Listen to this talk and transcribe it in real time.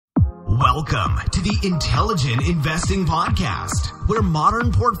Welcome to the Intelligent Investing Podcast, where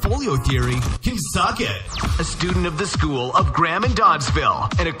modern portfolio theory can suck it. A student of the School of Graham and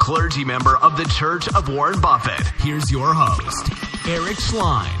Doddsville and a clergy member of the Church of Warren Buffett. Here's your host, Eric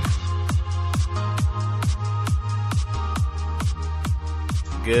Schleien.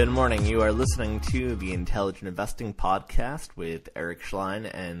 Good morning. You are listening to the Intelligent Investing Podcast with Eric Schleien,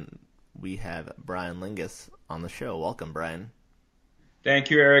 and we have Brian Langis on the show. Welcome, Brian.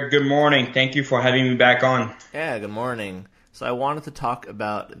 Thank you, Eric. Good morning. Thank you for having me back on. Yeah, good morning. So I wanted to talk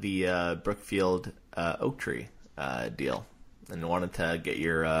about the Brookfield Oaktree deal, and wanted to get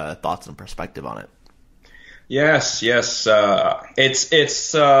your thoughts and perspective on it. Yes.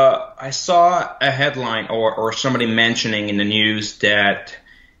 It's. I saw a headline or somebody mentioning in the news that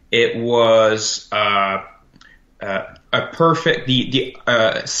it was a perfect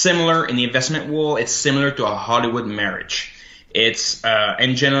similar in the investment world. It's similar to a Hollywood marriage. It's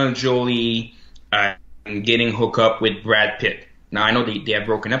Angelina Jolie getting hooked up with Brad Pitt. Now, I know they have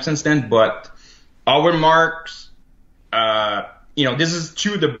broken up since then, but Howard Marks, this is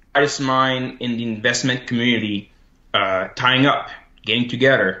two of the brightest minds in the investment community tying up, getting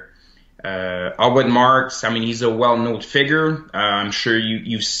together. Howard Marks, he's a well-known figure. I'm sure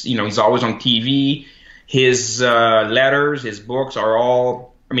he's always on TV. His letters, his books are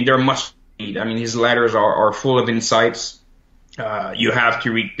all, they're must read. His letters are full of insights. You have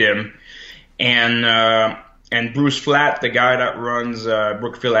to read them. And Bruce Flatt, the guy that runs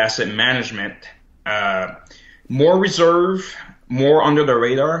Brookfield Asset Management, more reserved, more under the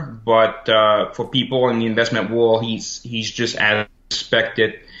radar, but for people in the investment world, he's just as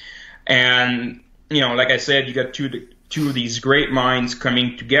respected. And like I said, you got two of these great minds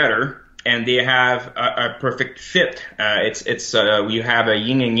coming together, and they have a perfect fit. We have a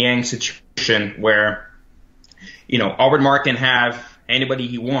yin and yang situation where Howard Mark can have anybody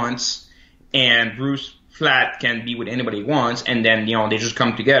he wants, and Bruce Flatt can be with anybody he wants, and then they just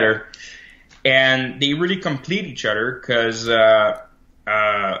come together, and they really complete each other because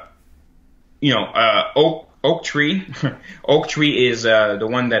Oaktree is the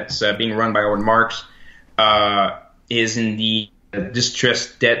one that's being run by Howard Marks, is in the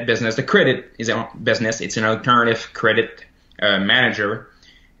distressed debt business. The credit is a business. It's an alternative credit manager,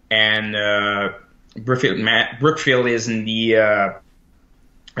 and Brookfield is in the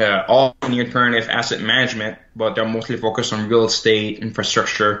all in the alternative asset management, but they're mostly focused on real estate,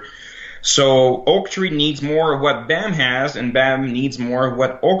 infrastructure. So Oaktree needs more of what BAM has, and BAM needs more of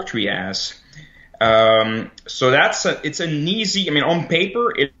what Oaktree has. So it's an easy. On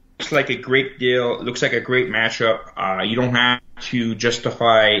paper, it looks like a great deal. It looks like a great matchup. You don't have to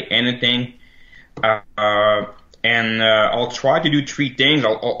justify anything. And I'll try to do three things.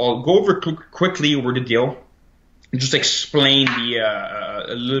 I'll go over quickly over the deal, and just explain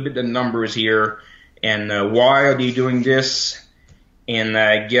a little bit the numbers here, and why are they doing this. And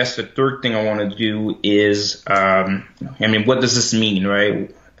I guess the third thing I want to do is, what does this mean,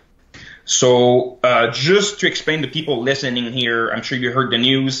 right? So just to explain to people listening here, I'm sure you heard the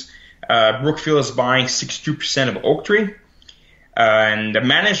news. Brookfield is buying 62% of Oaktree. And the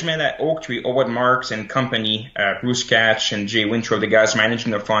management at Oaktree, Howard Marks and company, Bruce Katz and Jay Wintrow, the guys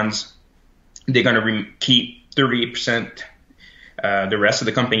managing the funds, they're going to keep 38%, the rest of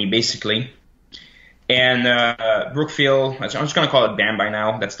the company basically. And Brookfield, I'm just going to call it BAM by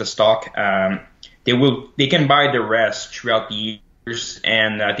now. That's the stock. They can buy the rest throughout the years,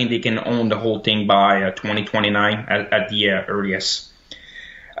 and I think they can own the whole thing by 2029 at the earliest.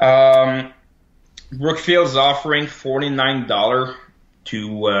 Brookfield is offering $49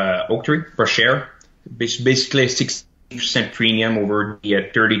 to Oaktree per share, basically a 60% premium over the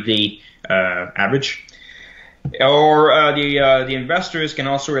 30-day average. Or the investors can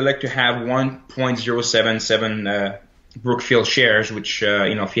also elect to have 1.077 Brookfield shares, which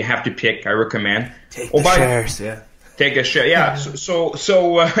if you have to pick, I recommend. Take the shares, yeah. Take a share, yeah. So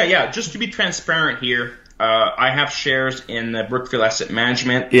just to be transparent here, I have shares in Brookfield Asset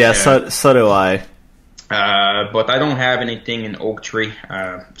Management. Yeah, so do I. But I don't have anything in Oaktree.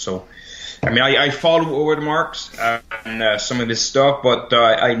 I follow Howard Marks and some of his stuff, but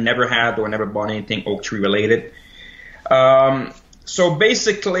I never had or never bought anything Oaktree related. So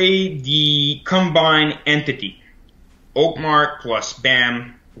basically, the combined entity, Oakmark plus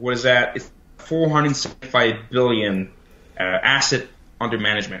BAM, what is that? It's $475 billion asset under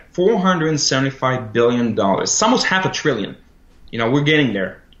management. $475 billion. It's almost half $500 billion. We're getting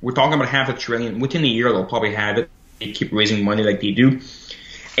there. We're talking about $500 billion. Within a year, they'll probably have it. They keep raising money like they do.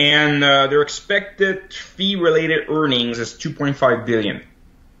 And their expected fee-related earnings is $2.5 billion,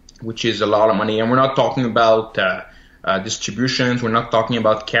 which is a lot of money. And we're not talking about distributions. We're not talking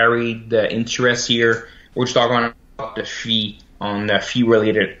about carried interest here. We're just talking about the fee on the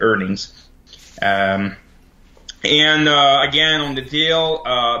fee-related earnings. And again, on the deal,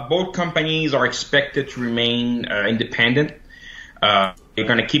 both companies are expected to remain independent. They're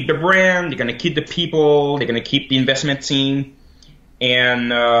going to keep the brand, they're going to keep the people, they're going to keep the investment team. And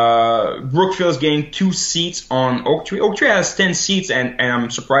Brookfield is getting 2 seats on Oaktree. Oaktree has 10 seats, and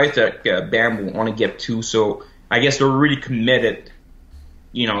I'm surprised that BAM will only get 2. So I guess they're really committed,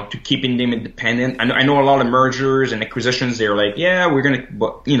 to keeping them independent. I know a lot of mergers and acquisitions, they're like, yeah, we're going to,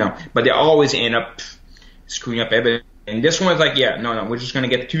 but they always end up screwing up everything. And this one is like, yeah, no, we're just going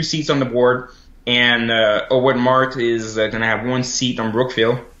to get 2 seats on the board. And Owen Mart is going to have 1 seat on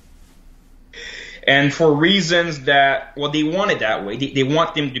Brookfield. And for reasons that, they want it that way. They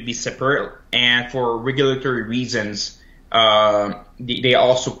want them to be separate. And for regulatory reasons, they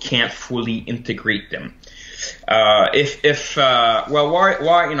also can't fully integrate them. Why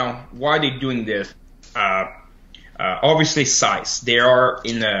are they doing this? Obviously size. They are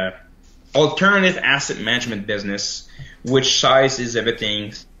in the alternative asset management business, which size is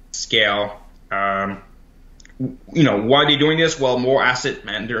everything, scale. Why are they doing this? Well, more asset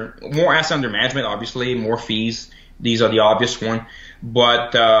under management, obviously, more fees. These are the obvious one,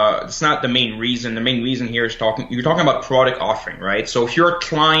 but it's not the main reason. The main reason here is you're talking about product offering, right? So if you're a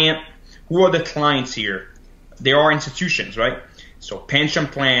client, who are the clients here? They are institutions, right? So pension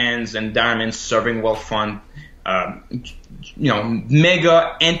plans, endowments, sovereign wealth fund,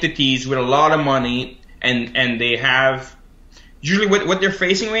 mega entities with a lot of money, and they have. Usually what they're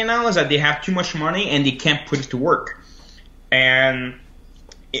facing right now is that they have too much money and they can't put it to work. And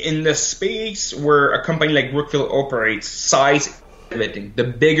in the space where a company like Brookfield operates, size is everything. The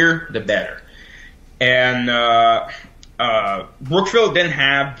bigger, the better. And Brookfield didn't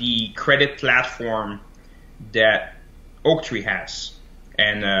have the credit platform that Oaktree has.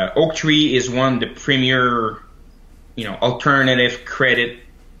 And Oaktree is one of the premier, alternative credit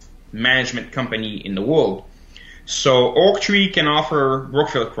management company in the world. So Oaktree can offer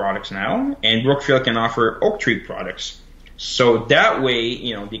Brookfield products now, and Brookfield can offer Oaktree products. So that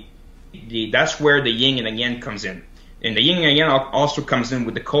way, that's where the yin and the yang comes in. And the yin and yang also comes in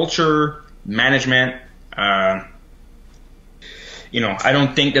with the culture, management. I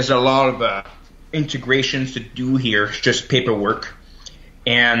don't think there's a lot of integrations to do here. It's just paperwork.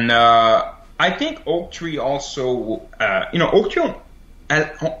 And I think Oaktree also, Oaktree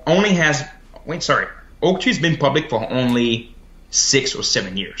only has. Oaktree's been public for only 6 or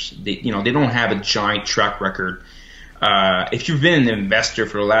 7 years. They don't have a giant track record. If you've been an investor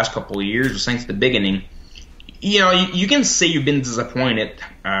for the last couple of years or since the beginning, you can say you've been disappointed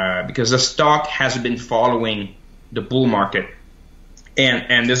because the stock hasn't been following the bull market,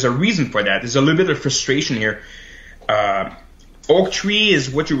 and there's a reason for that. There's a little bit of frustration here. Oaktree is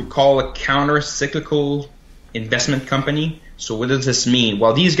what you would call a counter-cyclical investment company. So what does this mean?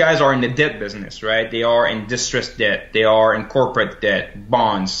 Well, these guys are in the debt business, right? They are in distressed debt. They are in corporate debt,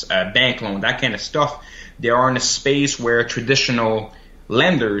 bonds, bank loan, that kind of stuff. They are in a space where traditional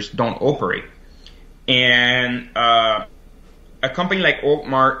lenders don't operate. And a company like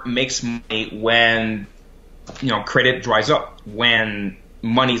Oakmart makes money when credit dries up, when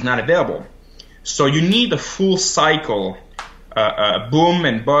money is not available. So you need a full cycle. Boom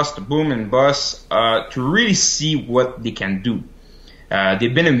and bust to really see what they can do.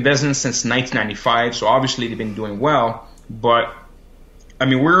 They've been in business since 1995, so obviously they've been doing well. But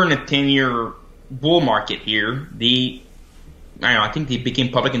we're in a 10-year bull market here. I think they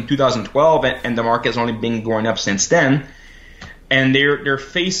became public in 2012, and the market has only been going up since then. And they're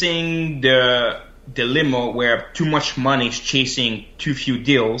facing the dilemma where too much money is chasing too few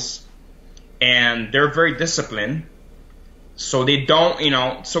deals, and they're very disciplined. So they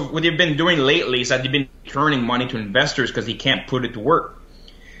don't, so what they've been doing lately is that they've been returning money to investors because they can't put it to work.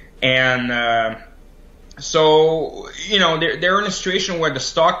 And they're in a situation where the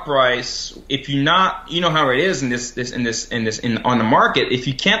stock price, if you're not, how it is on the market, if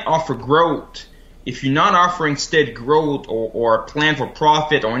you can't offer growth, if you're not offering steady growth or a plan for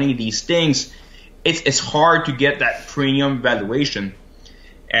profit or any of these things, it's hard to get that premium valuation.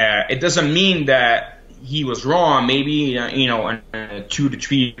 It doesn't mean that he was wrong. Maybe in a 2 to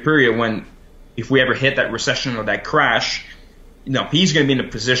 3 year period, if we ever hit that recession or that crash, he's going to be in a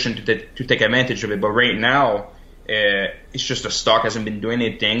position to take advantage of it. But right now, it's just the stock hasn't been doing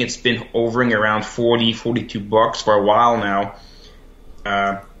anything. It's been hovering around $42 for a while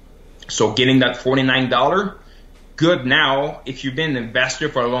now. So getting that $49, good now. If you've been an investor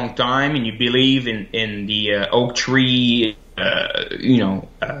for a long time and you believe in the Oaktree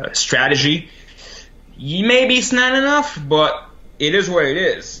strategy, maybe it's not enough, but it is what it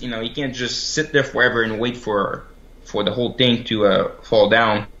is. You can't just sit there forever and wait for the whole thing to fall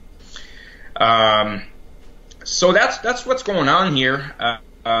down. So that's what's going on here.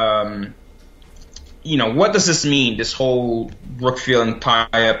 What does this mean, this whole Brookfield and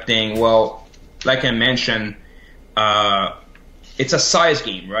tie-up thing? Well, like I mentioned, it's a size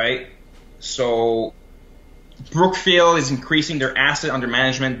game, right? So Brookfield is increasing their asset under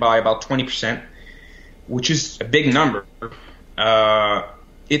management by about 20%, which is a big number.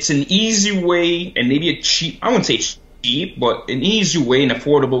 It's an easy way, and maybe a cheap, I wouldn't say cheap, but an easy way, an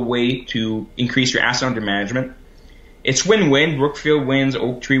affordable way to increase your asset under management. It's win-win. Brookfield wins,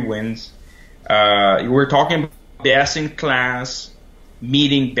 Oaktree wins. We're talking about best in class,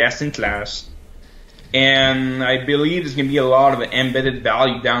 meeting best in class. And I believe there's going to be a lot of embedded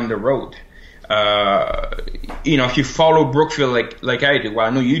value down the road. If you follow Brookfield like I do, well, I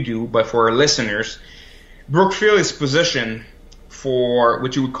know you do, but for our listeners, Brookfield is positioned for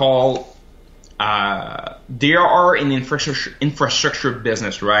what you would call they are an infrastructure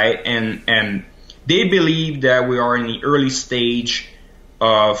business, right? And they believe that we are in the early stage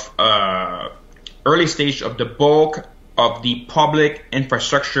of the bulk of the public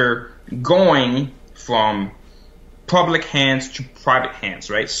infrastructure going from public hands to private hands,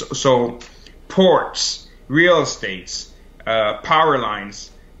 right? So ports, real estates, power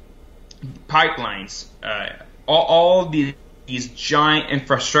lines, pipelines, all these giant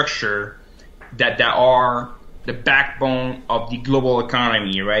infrastructure that are the backbone of the global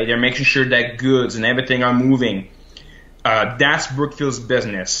economy, right? They're making sure that goods and everything are moving. That's Brookfield's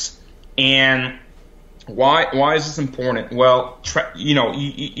business. And why is this important? Well,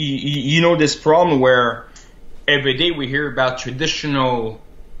 this problem where every day we hear about traditional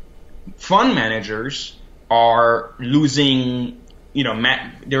fund managers are losing,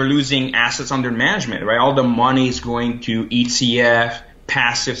 they're losing assets under management, right? All the money is going to ETF,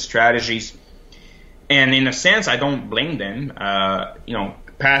 passive strategies. And in a sense, I don't blame them.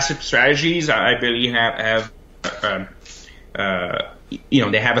 Passive strategies, I believe, have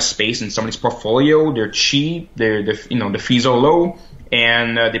they have a space in somebody's portfolio. They're cheap. The fees are low,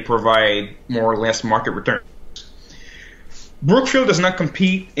 and they provide more or less market returns. Brookfield does not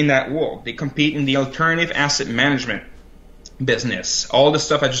compete in that world. They compete in the alternative asset management business. All the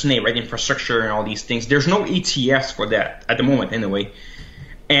stuff I just named, right? Infrastructure and all these things. There's no ETFs for that at the moment, anyway.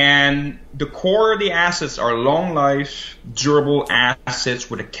 And the core of the assets are long life, durable assets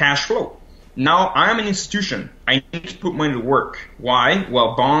with a cash flow. Now, I'm an institution. I need to put money to work. Why?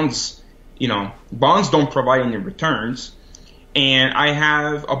 Well, bonds don't provide any returns. And I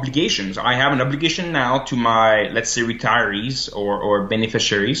have obligations. I have an obligation now to my, let's say, retirees or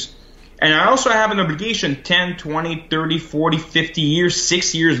beneficiaries. And I also have an obligation 10, 20, 30, 40, 50 years,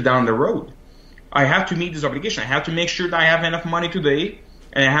 6 years down the road. I have to meet this obligation. I have to make sure that I have enough money today,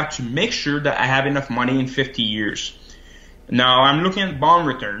 and I have to make sure that I have enough money in 50 years. Now, I'm looking at bond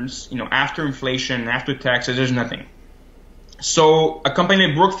returns, after inflation, after taxes, there's nothing. So a company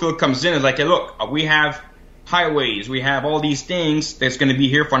like Brookfield comes in and is like, hey, look, we have highways, we have all these things that's going to be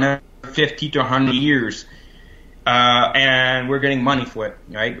here for another 50 to 100 years, and we're getting money for it,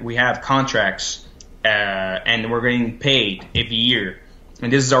 right? We have contracts, and we're getting paid every year,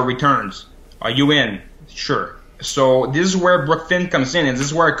 and this is our returns. Are you in? Sure. So this is where Brookfield comes in, and this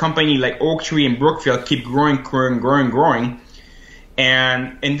is where a company like Oaktree and Brookfield keep growing.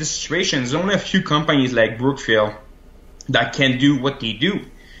 And in this situation, there's only a few companies like Brookfield that can do what they do.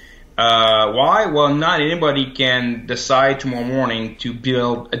 Why? Well, not anybody can decide tomorrow morning to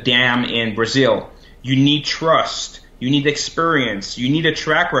build a dam in Brazil. You need trust. You need experience. You need a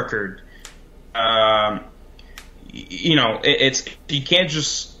track record. You can't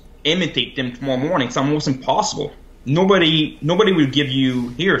just imitate them tomorrow morning. It's almost impossible. Nobody will give you,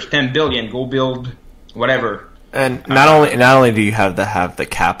 here's 10 billion, go build whatever. And not only do you have to have the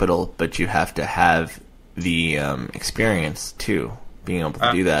capital, but you have to have the experience too, being able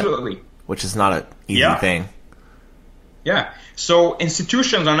to do that. Absolutely. Which is not an easy thing. Yeah. So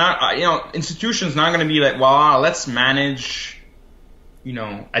institutions are not, institutions not going to be like, well, let's manage,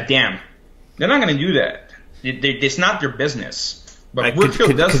 a dam. They're not going to do that. It's not their business. But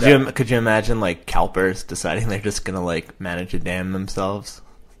Brookfield does that. Could you imagine like CalPERS deciding they're just going to manage a dam themselves?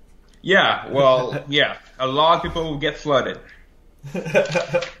 Yeah. Well, yeah. A lot of people will get flooded.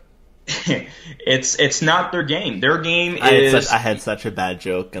 It's not their game. Their game is. I had such a bad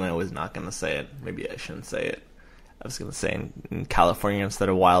joke, and I was not going to say it. Maybe I shouldn't say it. I was going to say in California, instead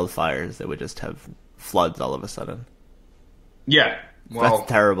of wildfires, they would just have floods all of a sudden. Yeah. Well, that's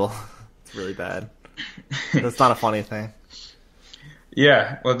terrible. It's really bad. That's not a funny thing.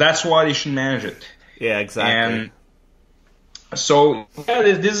 Yeah. Well, that's why they should manage it. Yeah, exactly. And so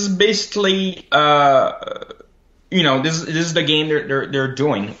this is basically this is the game they're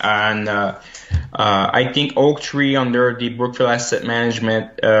doing, and I think Oaktree under the Brookfield Asset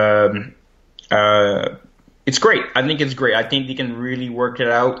Management, it's great. I think it's great. I think they can really work it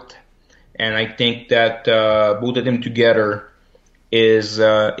out, and I think that both of them together is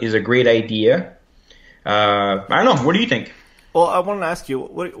a great idea. I don't know. What do you think? Well, I want to ask you,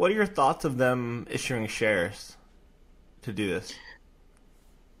 what are your thoughts of them issuing shares to do this?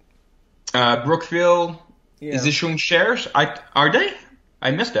 Brookfield is issuing shares. Are they?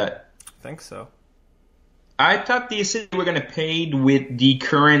 I missed that. I think so. I thought they said they were going to pay with the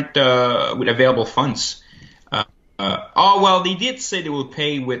current with available funds. They did say they will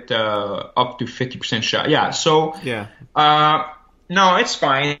pay with up to 50% share. Yeah. So no, it's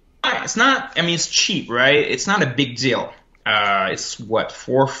fine. It's not. I mean, it's cheap, right? It's not a big deal. It's what,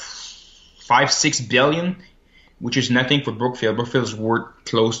 6 billion, which is nothing for Brookfield. Brookfield is worth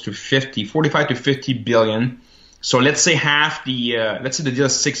close to 45 to 50 billion. So let's say half let's say the deal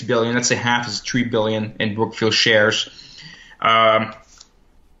is 6 billion. Let's say half is 3 billion in Brookfield shares. They're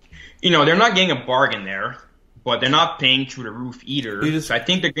not getting a bargain there, but they're not paying through the roof either. So I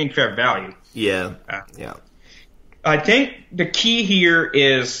think they're getting fair value. Yeah. I think the key here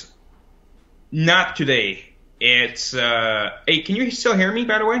is not today. It's hey, can you still hear me,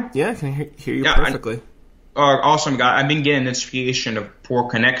 by the way? Yeah, I can hear you perfectly. Awesome, guy. I've been getting notification of poor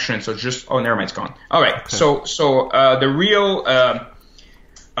connection, so never mind, it's gone. All right, okay. So the real,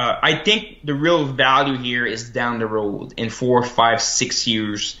 I think the real value here is down the road in 4, 5, 6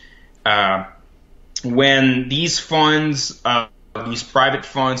 years, when these funds, these private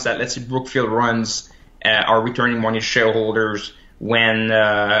funds that let's say Brookfield runs, are returning money to shareholders. When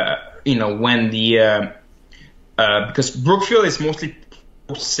because Brookfield is mostly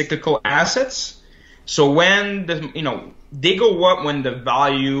cyclical assets, so when they go up when the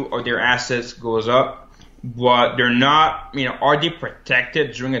value of their assets goes up, but they're not. Are they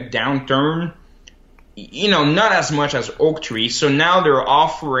protected during a downturn? Not as much as Oaktree. So now they're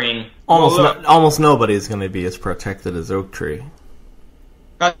offering almost nobody is going to be as protected as Oaktree.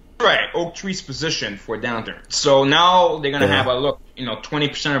 That's right, Oaktree's position for a downturn. So now they're going to have a look.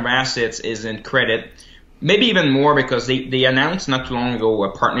 20% of assets is in credit. Maybe even more, because they announced not too long ago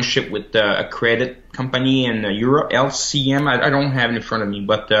a partnership with a credit company in Europe, LCM. I don't have it in front of me,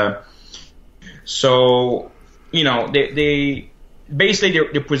 but they basically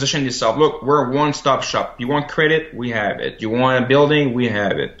they're positioning themselves. Look, we're a one-stop shop. You want credit? We have it. You want a building? We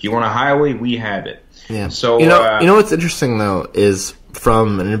have it. You want a highway? We have it. Yeah. So you know what's interesting though is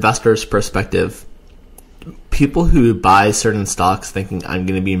from an investor's perspective, people who buy certain stocks thinking I'm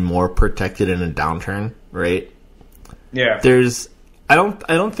going to be more protected in a downturn, right? Yeah. I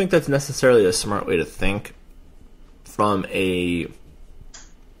don't think that's necessarily a smart way to think from a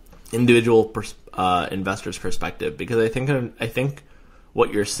individual investor's perspective, because I think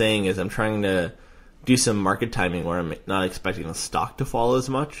what you're saying is I'm trying to do some market timing where I'm not expecting the stock to fall as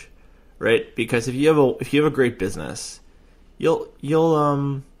much, right? Because if you have a great business, you'll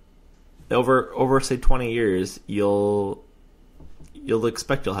over say 20 years, you'll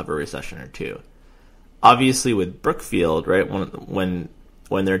expect you'll have a recession or two. Obviously, with Brookfield, right, when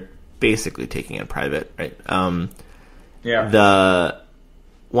they're basically taking it private, right?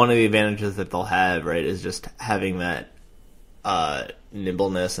 One of the advantages that they'll have, right, is just having that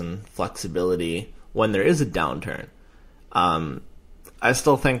nimbleness and flexibility when there is a downturn. I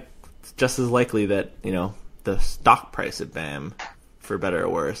still think it's just as likely that the stock price at BAM, for better or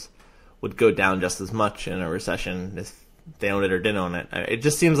worse, would go down just as much in a recession if they owned it or didn't own it. It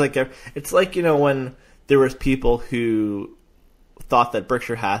just seems like it's like when there was people who thought that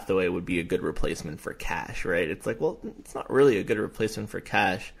Berkshire Hathaway would be a good replacement for cash, right? It's like, well, it's not really a good replacement for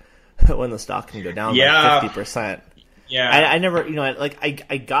cash when the stock can go down by 50%. Yeah, I never,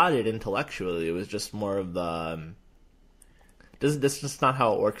 I got it intellectually. It was just more of the this is just not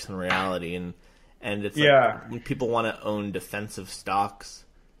how it works in reality, and it's like when people want to own defensive stocks.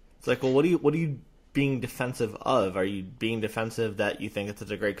 It's like, well, what are you being defensive of? Are you being defensive that you think it's such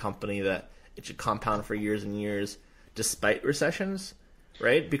a great company that it should compound for years and years despite recessions,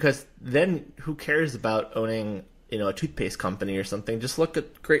 right? Because then who cares about owning, a toothpaste company or something? Just look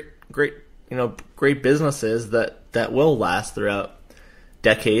at great businesses that will last throughout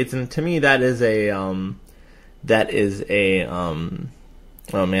decades. And to me, that is a oh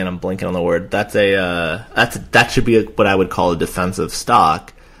man, I'm blanking on the word. That should be what I would call a defensive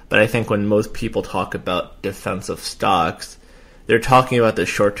stock. But I think when most people talk about defensive stocks, they're talking about the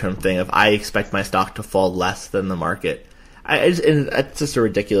short-term thing of I expect my stock to fall less than the market. And that's just a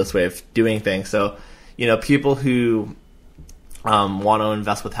ridiculous way of doing things. So people who want to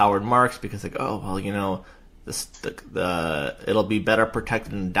invest with Howard Marks because like, oh well, it'll be better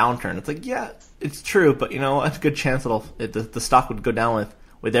protected in a downturn. It's like, yeah, it's true, but it's a good chance the stock would go down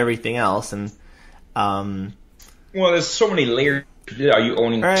with everything else. And well, there's so many layers. Are you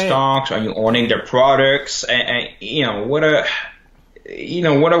owning stocks? Are you owning their products? And what are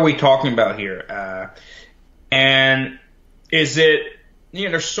we talking about here? And is it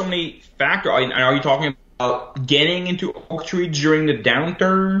there's so many factors. Are you talking about getting into Oaktree during the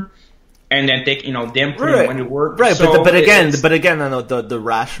downturn? And then them putting money to work. Right, so but again, the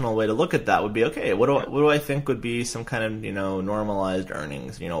rational way to look at that would be, okay, what do I think would be some kind of normalized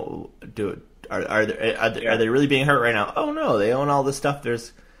earnings? Are they really being hurt right now? Oh no, they own all this stuff.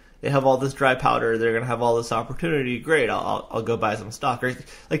 They have all this dry powder. They're gonna have all this opportunity. Great, I'll go buy some stock. Or,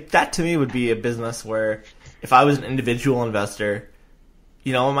 like that to me would be a business where if I was an individual investor,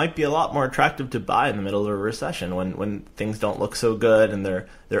 it might be a lot more attractive to buy in the middle of a recession when things don't look so good and their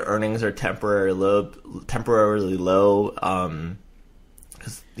earnings are temporarily low.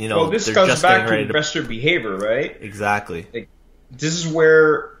 Because this comes back to investor behavior, right? Exactly. Like, this is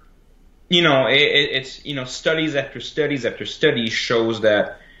where it's studies after studies after studies shows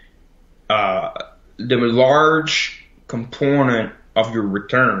that the large component of your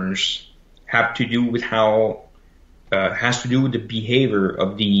returns have to do with has to do with the behavior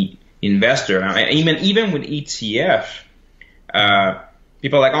of the investor. Now, even with ETF,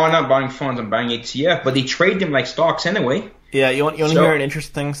 people are like, oh, I'm not buying funds, I'm buying ETF, but they trade them like stocks anyway. Yeah, you want to hear an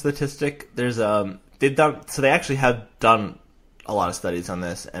interesting statistic? There's they actually have done a lot of studies on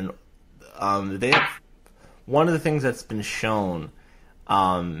this, and they have one of the things that's been shown,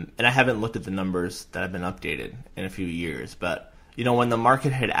 and I haven't looked at the numbers that have been updated in a few years, but when the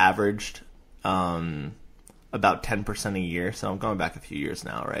market had averaged about 10% a year, so I'm going back a few years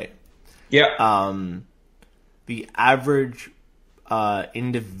now, right? Yeah. The average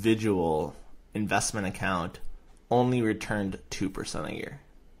individual investment account only returned 2% a year.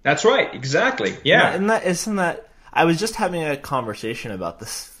 That's right, exactly. Yeah. Isn't that? I was just having a conversation about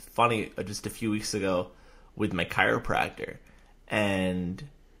this just a few weeks ago with my chiropractor, and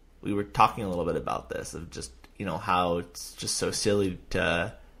we were talking a little bit about this of just how it's just so silly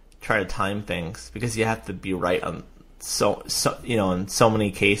to try to time things because you have to be right on so in so many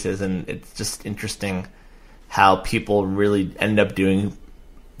cases, and it's just interesting how people really end up doing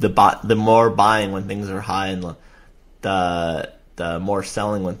the more buying when things are high and the more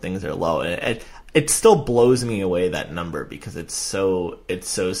selling when things are low. And it still blows me away, that number, because it's so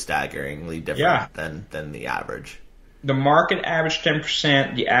staggeringly different than the average. The market average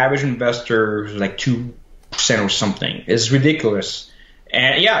 10%. The average investor is like 2% or something. It's ridiculous.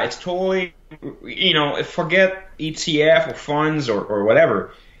 And yeah, it's totally, forget ETF or funds or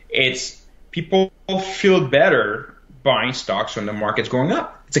whatever. It's people feel better buying stocks when the market's going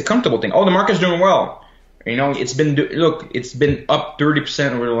up. It's a comfortable thing. Oh, the market's doing well. It's been up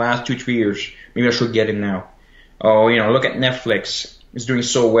 30% over the last 2-3 years. Maybe I should get in now. Oh, look at Netflix. It's doing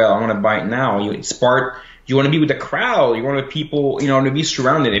so well. I want to buy it now. You want to be with the crowd. You want people, to be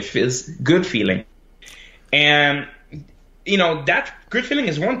surrounded. It feels good feeling. And that good feeling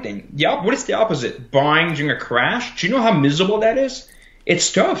is one thing. What is the opposite? Buying during a crash. Do you know how miserable that is?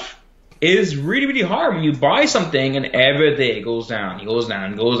 It's tough. It is really, really hard when you buy something and every day it goes down. It goes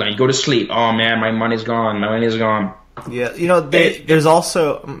down, it goes down. You go to sleep. Oh, man, my money's gone. My money's gone. Yeah, there's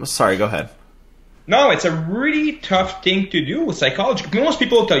also... Sorry, go ahead. No, it's a really tough thing to do with psychology. Most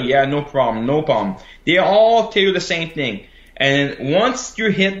people tell you, yeah, no problem. They all tell you the same thing. And once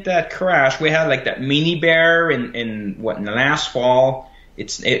you hit that crash, we had like that mini bear in the last fall.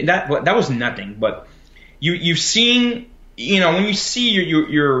 That was nothing. But you've seen, when you see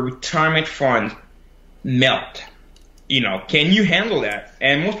your retirement fund melt, can you handle that?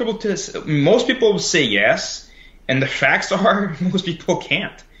 And most people will say yes. And the facts are most people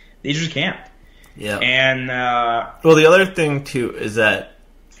can't. They just can't. Yeah. And well, the other thing too is that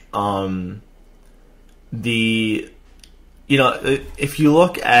if you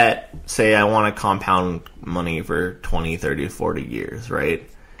look at, say, I want to compound money for 20, 30, 40 years, right?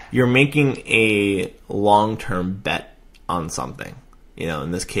 You're making a long-term bet on something.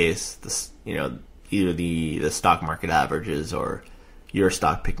 In this case, either the stock market averages or your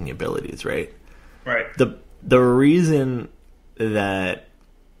stock picking abilities, right? Right. The reason that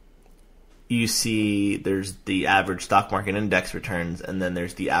you see there's the average stock market index returns and then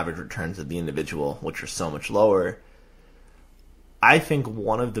there's the average returns of the individual, which are so much lower. I think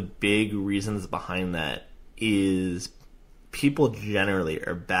one of the big reasons behind that is people generally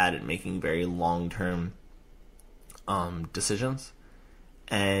are bad at making very long-term decisions.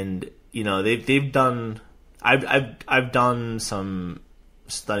 And they've done. I've done some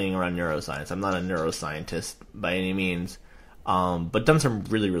studying around neuroscience. I'm not a neuroscientist by any means, but done some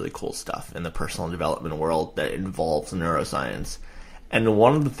really, really cool stuff in the personal development world that involves neuroscience. And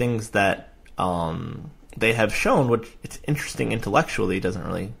one of the things that they have shown, which it's interesting intellectually, doesn't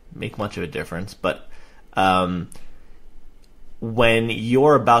really make much of a difference, but when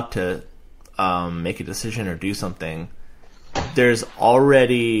you're about to make a decision or do something, there's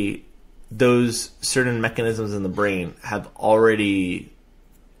already those certain mechanisms in the brain have already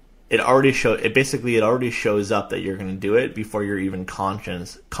it already shows up that you're going to do it before you're even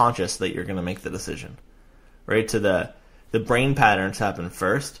conscious that you're going to make the decision, right? So the brain patterns happen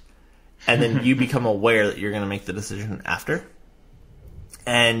first, and then you become aware that you're going to make the decision after,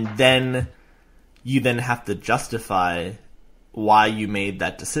 and then you then have to justify why you made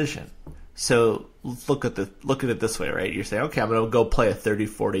that decision. So look at it this way, right? You're saying, okay, I'm going to go play a 30,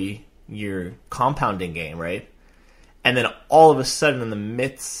 40 year compounding game, right? And then all of a sudden, in the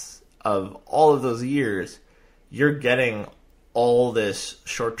midst of all of those years, you're getting all this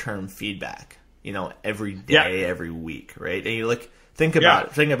short-term feedback, every day, every week, right? And you think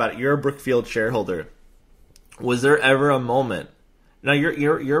about it. You're a Brookfield shareholder. Was there ever a moment? Now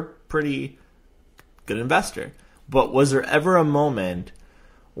you're a pretty good investor, but was there ever a moment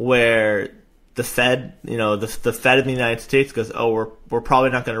where the Fed, the Fed in the United States goes, oh, we're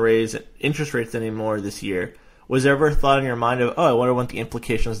probably not going to raise interest rates anymore this year? Was there ever a thought in your mind of, oh, I wonder what the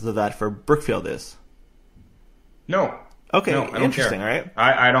implications of that for Brookfield is? No. Okay, no, I don't interesting, care.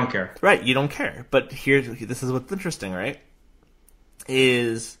 Right? I don't care. Right, you don't care. But this is what's interesting, right?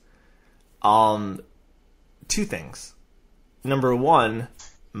 Is two things. Number one,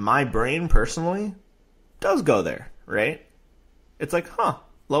 my brain personally does go there, right? It's like,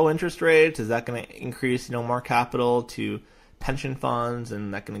 low interest rates, is that going to increase, more capital to pension funds,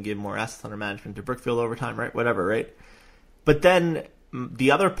 and that going to give more assets under management to Brookfield over time, right? Whatever, right? But then the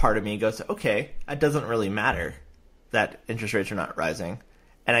other part of me goes, okay, it doesn't really matter that interest rates are not rising,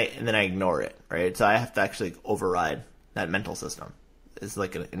 and then I ignore it, right? So I have to actually override that mental system. It's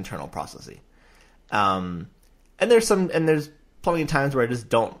like an internal process. And there's plenty of times where I just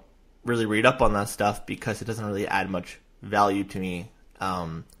don't really read up on that stuff because it doesn't really add much value to me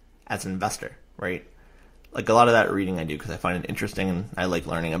as an investor, right? Like a lot of that reading I do because I find it interesting and I like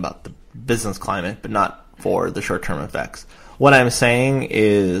learning about the business climate, but not for the short-term effects. What I'm saying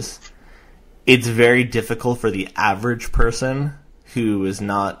is it's very difficult for the average person who is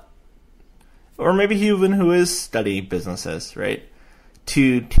not, or maybe even who is studying businesses, right,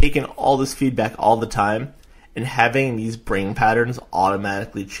 to take in all this feedback all the time and having these brain patterns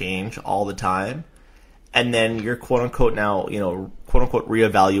automatically change all the time. And then you're quote-unquote now, quote-unquote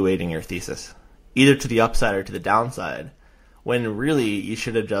reevaluating your thesis, either to the upside or to the downside, when really you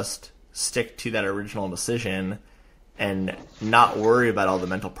should have just stick to that original decision and not worry about all the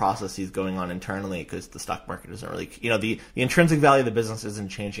mental processes going on internally because the stock market isn't really, the intrinsic value of the business isn't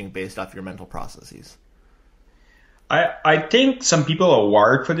changing based off your mental processes. I think some people are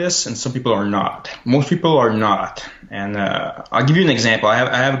wired for this and some people are not. Most people are not. And I'll give you an example. I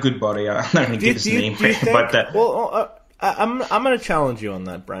have a good buddy. I'm not going to give his name. I'm going to challenge you on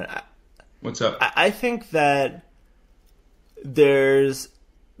that, Brian. What's up? I think that there's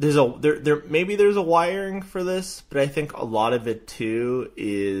maybe there's a wiring for this, but I think a lot of it too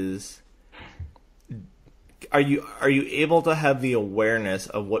is are you able to have the awareness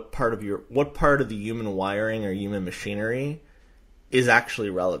of what part of the human wiring or human machinery is actually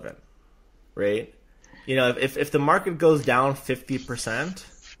relevant, right? If the market goes down 50%,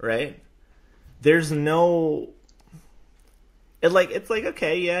 right? There's no it's like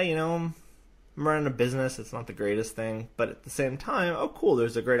okay, yeah, I'm running a business, it's not the greatest thing, but at the same time, oh cool,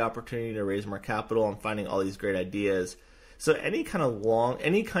 there's a great opportunity to raise more capital. I'm finding all these great ideas. So any kind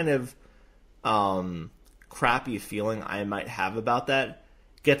of crappy feeling I might have about that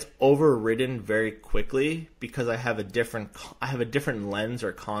gets overridden very quickly because I have a different lens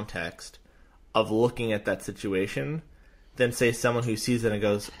or context of looking at that situation than say someone who sees it and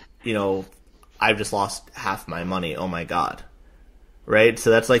goes, I've just lost half my money. Oh my God. Right. So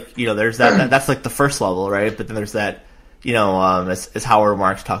that's like, there's that's like the first level, right? But then there's that, as Howard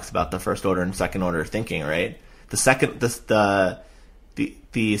Marks talks about the first order and second order thinking, right? The second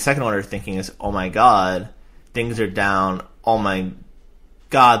order thinking is, oh my God, things are down. Oh my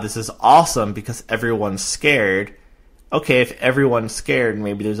God, this is awesome because everyone's scared. Okay, if everyone's scared,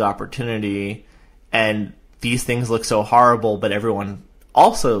 maybe there's opportunity and these things look so horrible, but everyone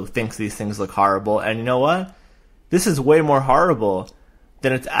also thinks these things look horrible. And you know what? This is way more horrible.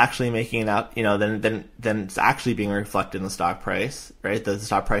 then it's actually making it out, then it's actually being reflected in the stock price, right? The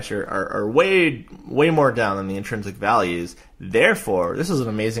stock price are way more down than the intrinsic values. Therefore, this is an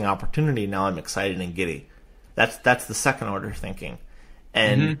amazing opportunity. Now I'm excited and giddy. That's the second order thinking.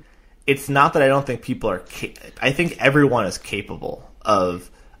 And it's not that I don't think people are, I think everyone is capable of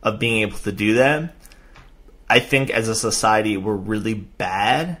being able to do that. I think as a society, we're really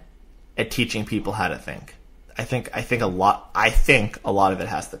bad at teaching people how to think. I think a lot of it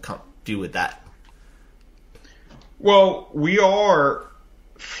has to do with that. Well, we are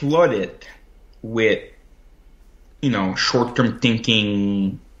flooded with, short-term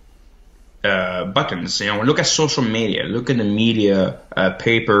thinking buttons. Look at social media, look at the media,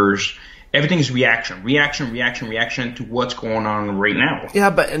 papers. Everything is reaction to what's going on right now. Yeah,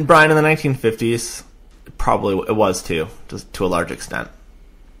 but Brian, in the 1950s, probably it was too, just to a large extent.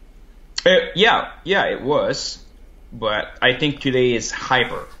 Yeah, it was, but I think today is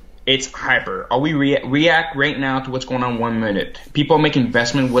hyper. It's hyper. Are we react right now to what's going on 1 minute? People make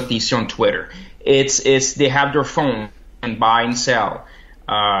investment what they see on Twitter. It's they have their phone and buy and sell,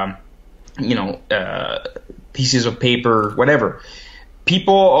 pieces of paper, whatever.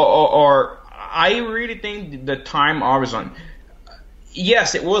 People are. I really think the time horizon.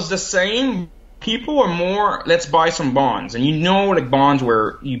 Yes, it was the same. People are more, let's buy some bonds. And like bonds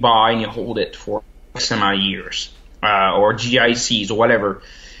where you buy and you hold it for X amount of years, or GICs or whatever.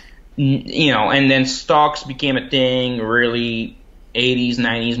 And then stocks became a thing, really, 80s,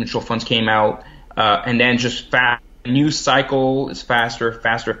 90s, mutual funds came out, and then just new cycle is faster.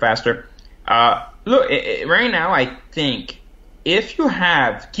 Look, right now, I think if you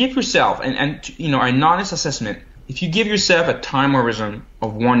give yourself, and an honest assessment, if you give yourself a time horizon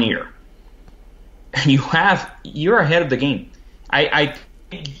of 1 year, you're ahead of the game. I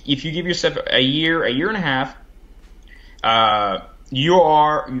think if you give yourself a year and a half,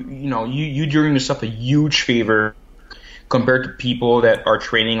 you're doing yourself a huge favor compared to people that are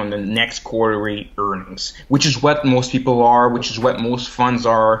trading on the next quarterly earnings, which is what most people are, which is what most funds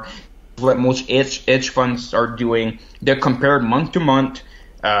are, what most hedge funds are doing. They're compared month to month,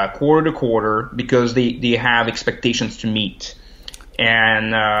 quarter to quarter, because they have expectations to meet.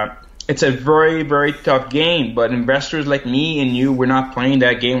 And it's a very, very tough game, but investors like me and you, we're not playing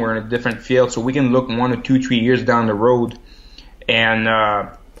that game. We're in a different field, so we can look 1 or 2, 3 years down the road. And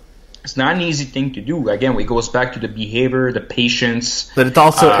it's not an easy thing to do. Again, it goes back to the behavior, the patience. But it's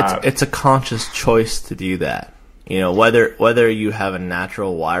also it's a conscious choice to do that. Whether you have a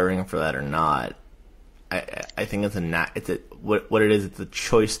natural wiring for that or not. I think what it is. It's a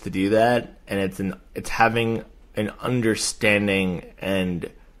choice to do that, and it's having an understanding and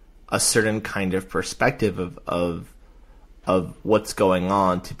a certain kind of perspective of what's going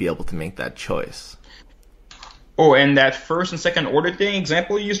on to be able to make that choice. Oh, and that first and second order thing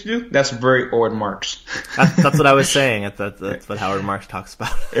example you used to do, that's very Howard Marks. That's what I was saying. That's what Howard Marks talks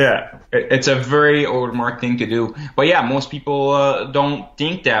about. Yeah, it's a very Howard Marks thing to do. But yeah, most people don't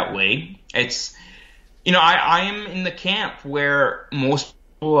think that way. It's, I am in the camp where most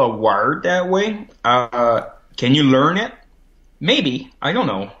people are wired that way. Can you learn it? Maybe. I don't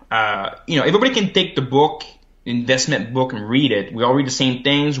know. Everybody can take the book, investment book, and read it. We all read the same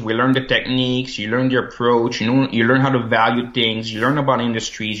things. We learn the techniques. You learn the approach. You learn how to value things. You learn about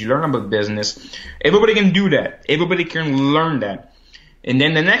industries. You learn about business. Everybody can do that. Everybody can learn that. And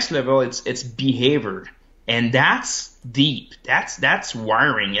then the next level, it's behavior, and that's deep. That's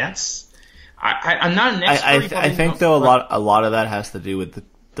wiring. I'm not an expert. I think though a lot of that has to do with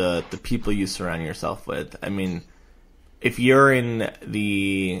the people you surround yourself with. I mean, if you're in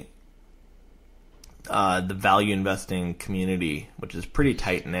the value investing community, which is pretty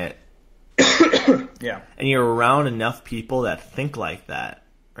tight knit, yeah, and you're around enough people that think like that,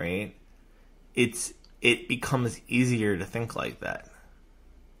 right? It becomes easier to think like that.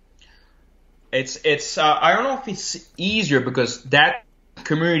 It's I don't know if it's easier because that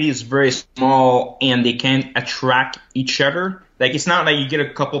community is very small and they can attract each other. Like, it's not like you get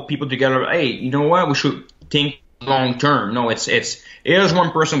a couple people together. Hey, you know what? We should think long term. No, it's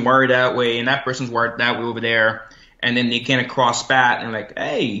one person wired that way and that person's wired that way over there, and then they kind of cross path and like,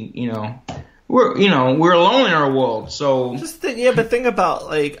 hey, we're alone in our world. So but think about,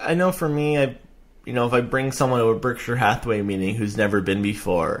 like, I know for me, if I bring someone to a Berkshire Hathaway meeting who's never been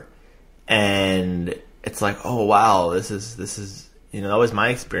before, and it's like, oh wow, this is that was my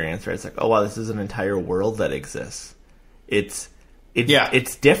experience, right? It's like, oh wow, this is an entire world that exists. It's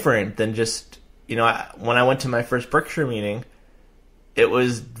different than just, when I went to my first Berkshire meeting, it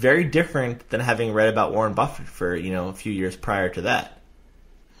was very different than having read about Warren Buffett for, a few years prior to that.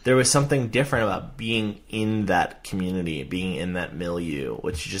 there was something different about being in that community, being in that milieu,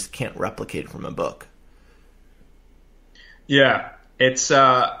 which you just can't replicate from a book. Yeah, it's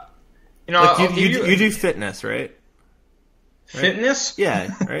like you do fitness, right? Fitness?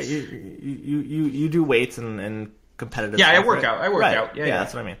 Yeah, right. You do weights and competitive. Yeah, stuff, I work right? out. I work out. Yeah,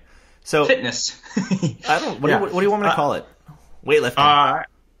 that's what I mean. So fitness. I don't. What do you want me to call it? Weightlifting.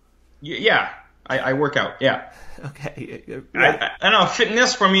 Yeah, I work out. Yeah. Okay. I don't know.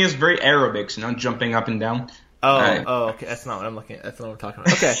 Fitness for me is very aerobics, jumping up and down. Okay. That's not what I'm looking at. That's not what I'm talking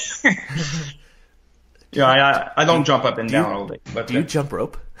about. Okay. Yeah, I don't jump up and down all day. But do you jump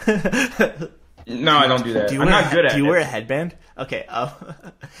rope? No, I don't do that. I'm not good at it. Do you wear a headband? Okay.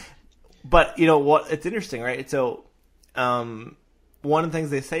 But you know what? It's interesting, right? So, one of the things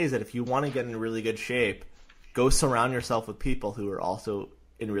they say is that if you want to get in really good shape, go surround yourself with people who are also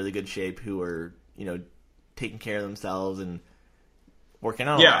in really good shape, who are, taking care of themselves and working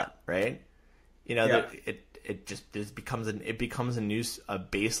out a lot, right? It just becomes a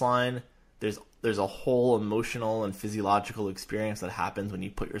baseline. There's a whole emotional and physiological experience that happens when you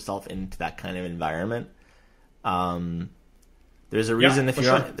put yourself into that kind of environment. There's a reason if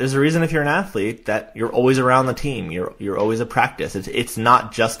you're an athlete that you're always around the team. You're always at practice. It's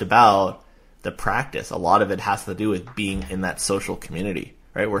not just about the practice. A lot of it has to do with being in that social community,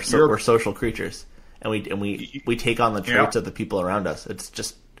 right? We're social creatures, and we take on the traits of the people around us.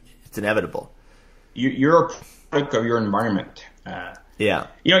 It's inevitable. You're a product of your environment. What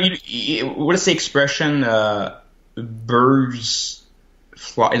is the expression? Birds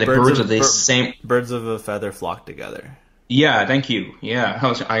of a feather flock together. Yeah, thank you. Yeah,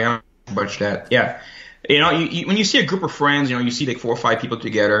 I am much that. Yeah, when you see a group of friends, you see like 4 or 5 people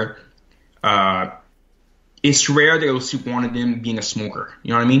together. It's rare that you'll see one of them being a smoker.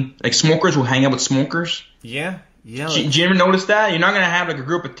 You know what I mean? Like smokers will hang out with smokers. Yeah. Do you ever notice that? You're not gonna have like a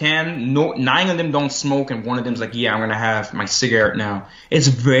group of 10. 9 of them don't smoke, and one of them's like, "Yeah, I'm gonna have my cigarette now." It's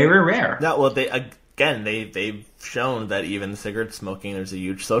very rare. No, well, they've shown that even cigarette smoking, there's a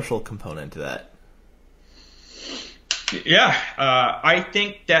huge social component to that. Yeah, I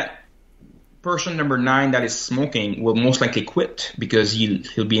think that person number 9 that is smoking will most likely quit because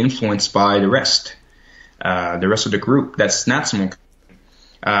he'll be influenced by the rest of the group that's not smoking.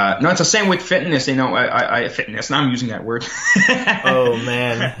 No, it's the same with fitness. Fitness. Now I'm using that word. Oh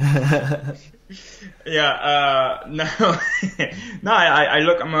man. Yeah. No. No. I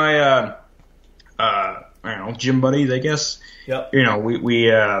look at my gym buddies, I guess. Yep.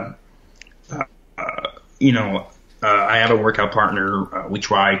 I have a workout partner. We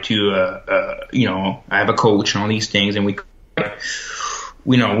try to, I have a coach and all these things, and we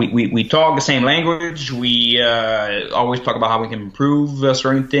talk the same language. We always talk about how we can improve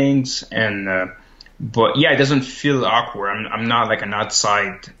certain things, but yeah, it doesn't feel awkward. I'm not like an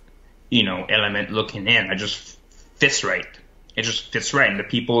outside, element looking in. It just fits right. It just fits right. And the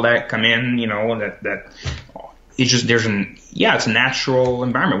people that come in, it's just it's a natural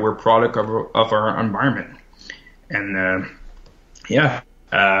environment. We're a product of our environment. And to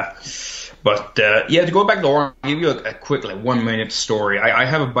go back to Oregon, I'll give you a quick 1 minute story. I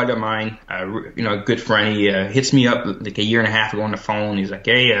have a buddy of mine, a good friend. He hits me up like a year and a half ago on the phone. He's like,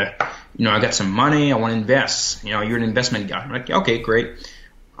 "Hey, I got some money. I want to invest. You're an investment guy." I'm like, "Okay, great."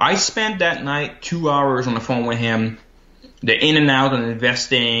 I spent that night 2 hours on the phone with him. The in and out of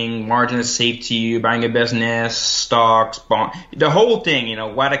investing, margin of safety, buying a business, stocks, bond, the whole thing,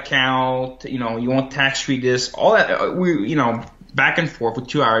 what account, you want tax-free this, all that, back and forth for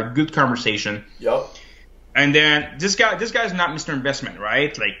 2 hours, good conversation. Yep. And then this guy's not Mr. Investment,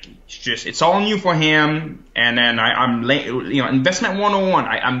 right? Like, it's all new for him. And then I'm investment 101,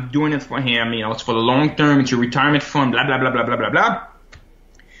 I'm doing it for him, it's for the long term, it's your retirement fund, blah, blah, blah, blah, blah, blah, blah.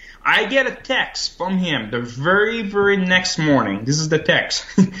 I get a text from him the very, very next morning. This is the text.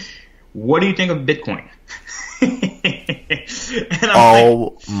 What do you think of Bitcoin? And I'm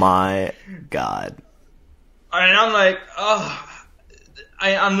my God. And I'm like,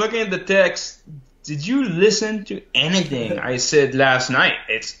 I'm looking at the text. Did you listen to anything I said last night?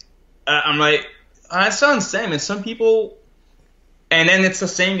 I'm like, that sounds the same. And some people, and then it's the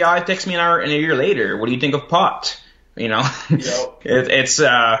same guy texts me a year later. What do you think of pot? Yep.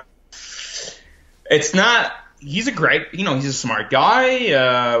 It's not. He's a great. He's a smart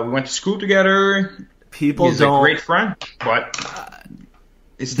guy. We went to school together. He's a great friend, but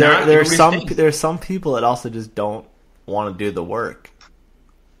it's not. There's some people that also just don't want to do the work.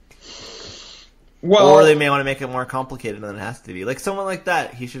 Well, or they may want to make it more complicated than it has to be. Like someone like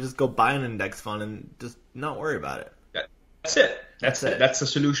that, he should just go buy an index fund and just not worry about it. That's it. That's it. That's the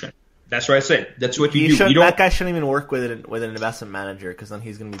solution. That's what I said. That's what you do. That guy shouldn't even work with an investment manager, because then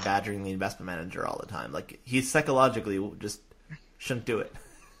he's going to be badgering the investment manager all the time. Like, he psychologically just shouldn't do it.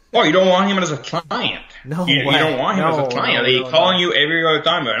 Oh, you don't want him as a client. No, you don't want him as a client. They're calling you every other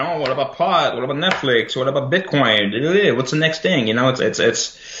time. Oh, what about pot? What about Netflix? What about Bitcoin? What's the next thing? You know, it's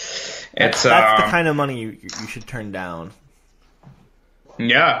that's the kind of money you should turn down.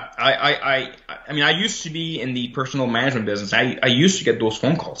 Yeah, I mean, I used to be in the personal management business. I used to get those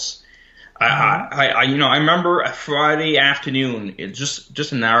phone calls. I remember a Friday afternoon,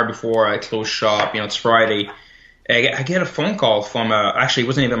 just an hour before I closed shop. It's Friday. I get a phone call from actually, it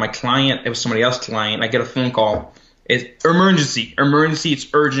wasn't even my client. It was somebody else's client. I get a phone call. It's emergency. It's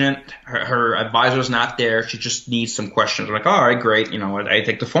urgent. Her advisor's not there. She just needs some questions. I'm like, all right, great. I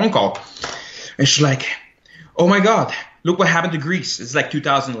take the phone call. And she's like, oh my God, look what happened to Greece. It's like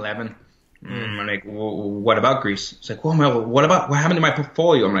 2011. I'm like, well, what about Greece? It's like, well, what happened to my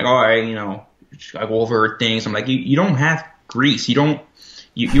portfolio? I'm like, all right, I go over things. I'm like, you don't have Greece. Your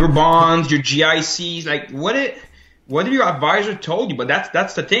bonds, your GICs, like what did your advisor told you? But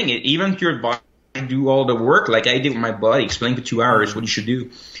that's the thing. Even if your advisor do all the work, like I did with my buddy, explain for 2 hours what you should do.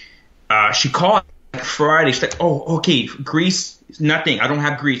 She called Friday. She's like, oh, okay, Greece, nothing. I don't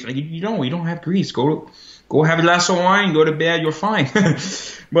have Greece. I'm like, you don't have Greece. Go have a glass of wine, go to bed, you're fine.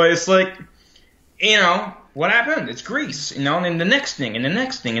 But it's like, what happened? It's Greece, and then the next thing, and the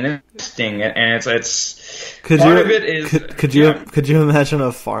next thing, and the next thing, and it's part of it is. Could you imagine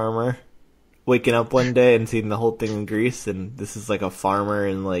a farmer waking up one day and seeing the whole thing in Greece, and this is like a farmer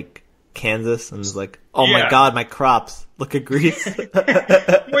in like Kansas, and it's like, oh my God, my crops! Look at Greece.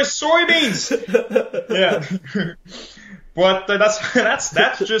 My soybeans. Yeah. But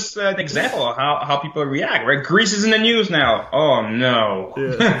that's just an example of how people react, right? Greece is in the news now. Oh no!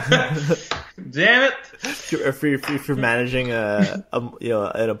 Yeah. Damn it! If you're managing an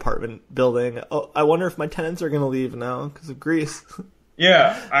apartment building, I wonder if my tenants are going to leave now because of Greece.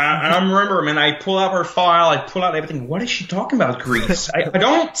 Yeah, I remember, man. I pull out her file. I pull out everything. What is she talking about, Greece? I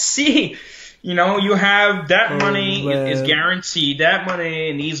don't see. You have that money is guaranteed. That money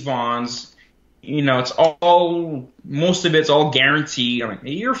in these bonds. It's most of it's all guaranteed. I'm like,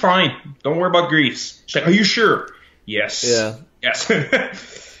 hey, you're fine. Don't worry about Greece. She's like, are you sure? Yes. Yeah. Yes.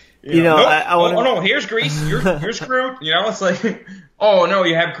 No, here's Greece. You're screwed. It's like, oh no,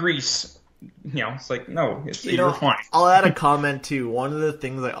 you have Greece. It's like, no, you're fine. I'll add a comment too. One of the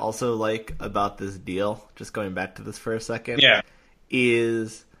things I also like about this deal, just going back to this for a second,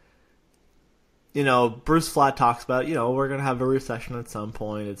 is Bruce Flatt talks about, we're going to have a recession at some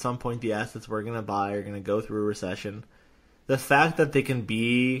point. At some point, the assets we're going to buy are going to go through a recession. The fact that they can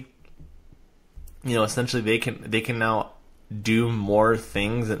be, essentially they can now do more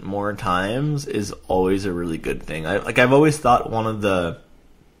things at more times is always a really good thing. I've always thought one of the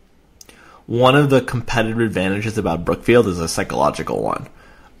competitive advantages about Brookfield is a psychological one.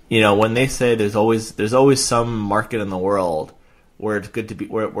 When they say there's always some market in the world where it's good to be,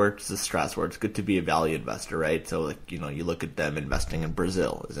 where it's distressed, where it's good to be a value investor, right? So, like, you look at them investing in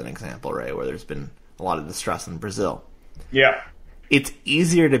Brazil as an example, right? Where there's been a lot of distress in Brazil. Yeah. It's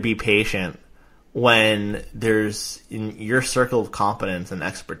easier to be patient when there's, in your circle of competence and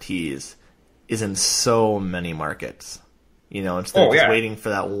expertise is in so many markets, instead of just waiting for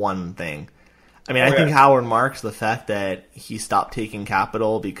that one thing. I mean, I think Howard Marks, the fact that he stopped taking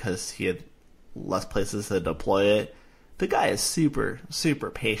capital because he had less places to deploy it, the guy is super,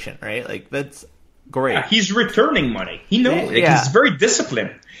 super patient, right? Like, that's great. Yeah, he's returning money. He knows. He's very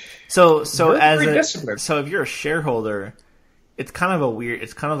disciplined. So if you're a shareholder, it's kind of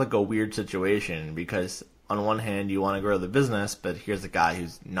like a weird situation, because on one hand you want to grow the business, but here's a guy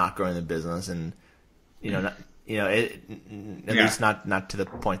who's not growing the business, and at least not to the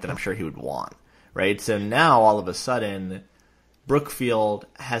point that I'm sure he would want, right? So now all of a sudden, Brookfield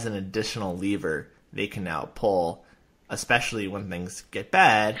has an additional lever they can now pull, especially when things get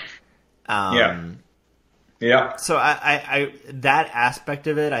bad. So I that aspect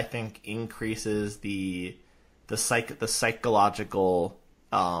of it, I think, increases the psychological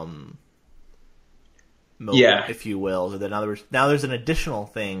mode, if you will. So in other words, now there's an additional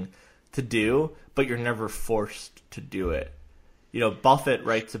thing to do, but you're never forced to do it. Buffett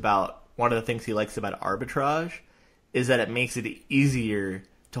writes about, one of the things he likes about arbitrage is that it makes it easier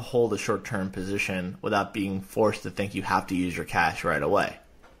to hold a short-term position without being forced to think you have to use your cash right away.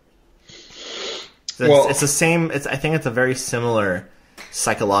 So it's the same. I think it's a very similar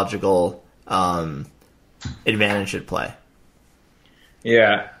psychological advantage at play.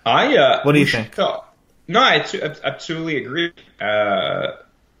 Yeah, what do you think? No, I absolutely agree.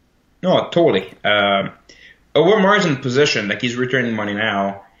 No, totally. Over margin position, like, he's returning money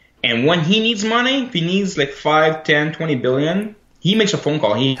now, And when he needs money, if he needs like 5, 10, 20 billion, he makes a phone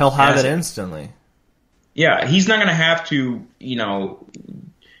call. He'll have it instantly. Yeah, he's not going to have to,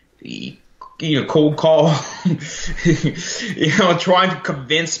 cold call, trying to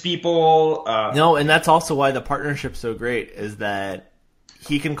convince people. No, and that's also why the partnership's so great, is that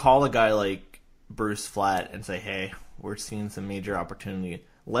he can call a guy like Bruce Flatt and say, hey, we're seeing some major opportunity.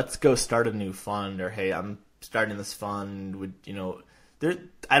 Let's go start a new fund, or hey, I'm starting this fund.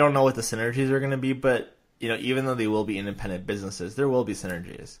 I don't know what the synergies are going to be, but even though they will be independent businesses, there will be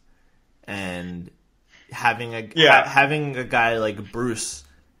synergies. And having a guy like Bruce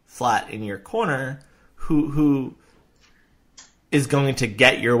Flatt in your corner who is going to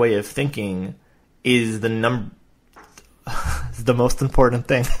get your way of thinking is the most important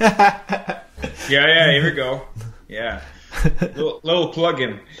thing. Here we go. Yeah. little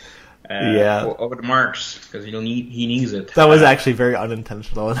plug-in. Over the marks, because he needs it. That was actually very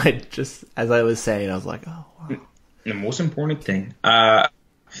unintentional, and I just, as I was saying, I was like, oh, wow. The most important thing. This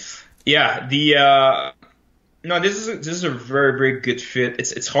is a very, very good fit.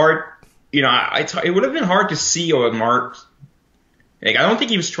 It's hard, it would have been hard to see over Mark. Like, I don't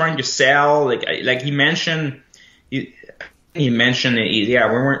think he was trying to sell. Like he mentioned, we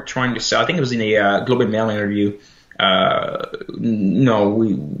weren't trying to sell. I think it was in a Globe and Mail interview. No,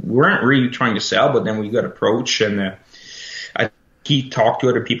 we weren't really trying to sell, but then we got approached, and he talked to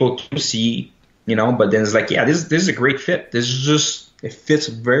other people to see, but then it's like, yeah, this is a great fit. This is just, it fits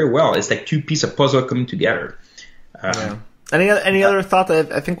very well. It's like two pieces of puzzle coming together. Any other thought?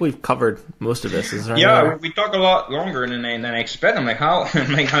 That I think we've covered most of this. Is there we talk a lot longer than I expect. I'm like, how?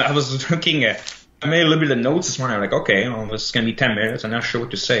 I was looking at. I made a little bit of notes this morning. I'm like, okay, this is going to be 10 minutes. I'm not sure what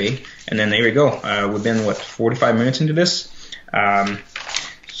to say. And then there we go. We've been, 45 minutes into this?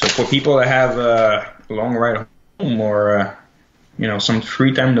 So for people that have a long ride home or, some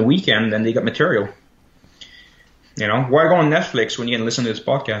free time in the weekend, then they got material. Why go on Netflix when you can listen to this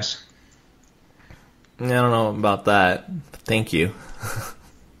podcast? I don't know about that. Thank you.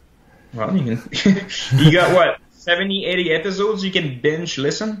 Well, you got 70, 80 episodes you can binge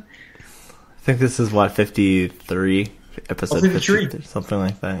listen? I think this is 53 episode 53, something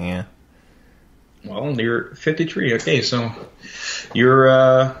like that. Yeah. Well, you're 53. Okay, so you're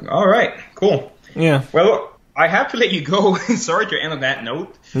all right. Cool. Yeah. Well, look, I have to let you go. Sorry to end on that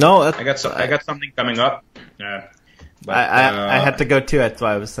note. No, I got something coming up. But I had to go too. That's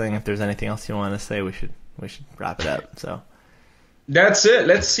why I was saying if there's anything else you want to say, we should wrap it up. So. That's it.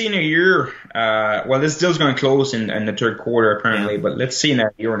 Let's see in a year. This deal's going to close in the third quarter, apparently. Yeah. But let's see in a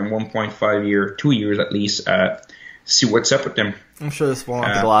year, in 1.5 year, 2 years at least, see what's up with them. I'm sure this won't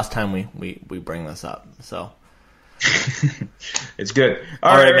be the last time we bring this up. So it's good.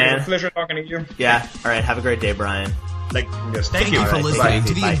 All right, man. It's a pleasure talking to you. Yeah. All right. Have a great day, Brian. Thank you for listening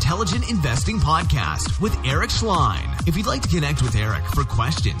to the Intelligent Investing Podcast with Eric Schleien. If you'd like to connect with Eric for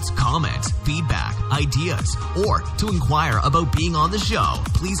questions, comments, feedback, ideas, or to inquire about being on the show,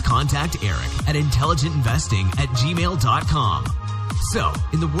 please contact Eric at intelligentinvesting@gmail.com. So,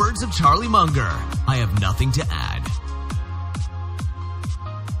 in the words of Charlie Munger, I have nothing to add.